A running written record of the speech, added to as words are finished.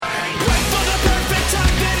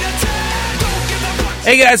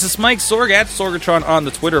Hey guys, it's Mike Sorg at Sorgatron on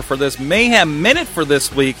the Twitter for this Mayhem Minute for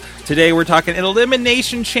this week. Today we're talking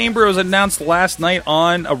Elimination Chamber. It was announced last night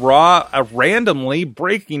on a Raw, randomly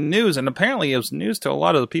breaking news, and apparently it was news to a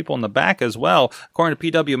lot of the people in the back as well, according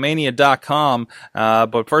to pwmania.com.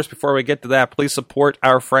 But first, before we get to that, please support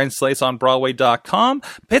our friends SlatesOnBroadway.com,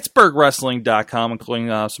 PittsburghWrestling.com,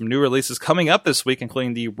 including some new releases coming up this week,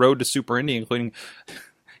 including the Road to Super Indy, including...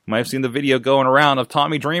 You might have seen the video going around of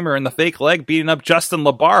Tommy Dreamer and the fake leg beating up Justin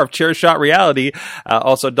LaBar of Chairshot Reality.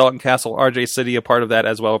 Also, Dalton Castle, RJ City, a part of that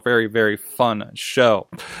as well. Very, very fun show.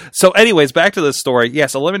 So anyways, back to this story.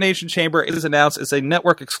 Yes, Elimination Chamber is announced. It's a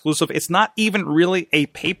network exclusive. It's not even really a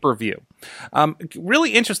pay-per-view.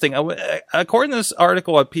 Really interesting. According to this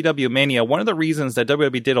article at PW Mania, one of the reasons that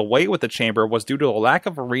WWE did away with the Chamber was due to a lack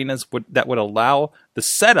of arenas that would allow the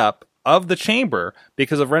setup of the Chamber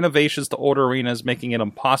because of renovations to older arenas, making it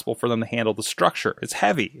impossible for them to handle the structure. It's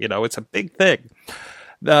heavy, it's a big thing.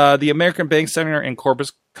 The American Bank Center in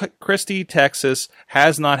Corpus Christi, Texas,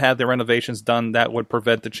 has not had the renovations done that would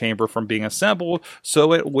prevent the Chamber from being assembled,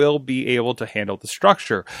 so it will be able to handle the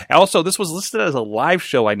structure. Also, this was listed as a live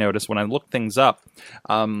show, I noticed, when I looked things up,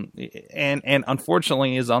 and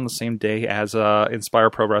unfortunately is on the same day as Inspire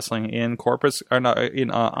Pro Wrestling in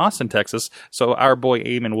Austin, Texas, so our boy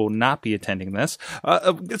Eamon will not be attending this.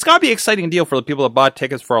 It's got to be an exciting deal for the people that bought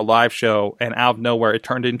tickets for a live show, and out of nowhere, it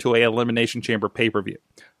turned into a Elimination Chamber pay-per-view.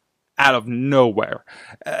 Out of nowhere.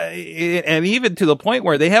 And even to the point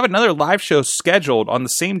where they have another live show scheduled on the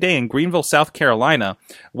same day in Greenville, South Carolina,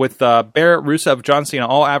 with Barrett, Rusev, John Cena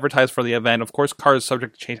all advertised for the event. Of course, card is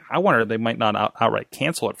subject to change. I wonder if they might not outright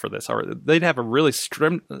cancel it for this, or they'd have a really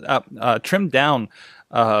trimmed down.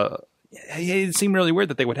 It seemed really weird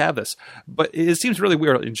that they would have this, but it seems really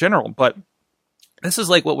weird in general. But this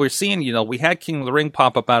is like what we're seeing, we had King of the Ring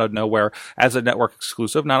pop up out of nowhere as a network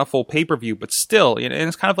exclusive, not a full pay-per-view, but still, and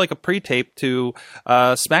it's kind of like a pre-tape to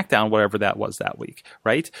SmackDown, whatever that was that week,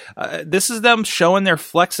 right? This is them showing their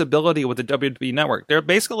flexibility with the WWE Network. They're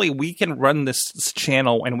basically, we can run this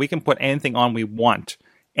channel and we can put anything on we want,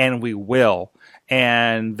 and we will.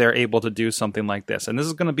 And they're able to do something like this. And this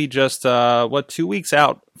is going to be just, 2 weeks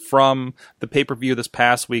out from the pay-per-view this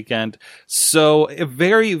past weekend. So a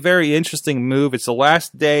very, very interesting move. It's the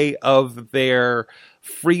last day of their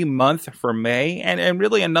free month for May. And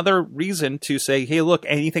really another reason to say, hey, look,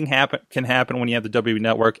 anything can happen when you have the WWE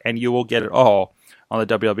Network, and you will get it all on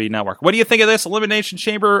the WWE Network. What do you think of this? Elimination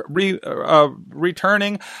Chamber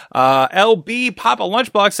returning. LB Papa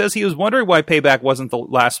Lunchbox says he was wondering why Payback wasn't the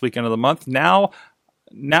last weekend of the month. Now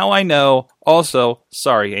I know. Also,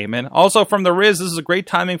 sorry, Eamon. Also from the Riz, this is a great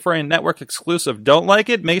timing for a network exclusive. Don't like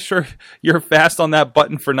it? Make sure you're fast on that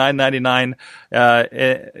button for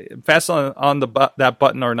 $9.99. Fast on that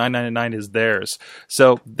button, or $9.99 is theirs.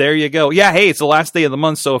 So there you go. Yeah, hey, it's the last day of the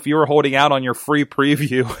month, so if you were holding out on your free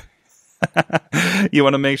preview, you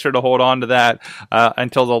want to make sure to hold on to that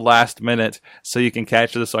until the last minute so you can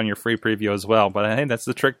catch this on your free preview as well. But hey, that's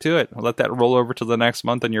the trick to it. Let that roll over to the next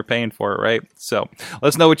month and you're paying for it, right? So let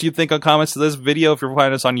us know what you think on comments to this video if you're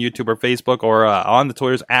finding us on YouTube or Facebook, or on the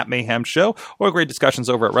Twitters at Mayhem Show, or great discussions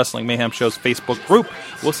over at Wrestling Mayhem Show's Facebook group.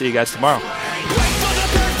 We'll see you guys tomorrow.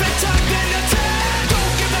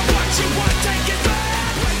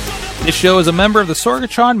 This show is a member of the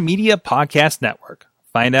Sorgatron Media Podcast Network.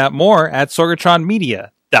 Find out more at sorgatronmedia.com.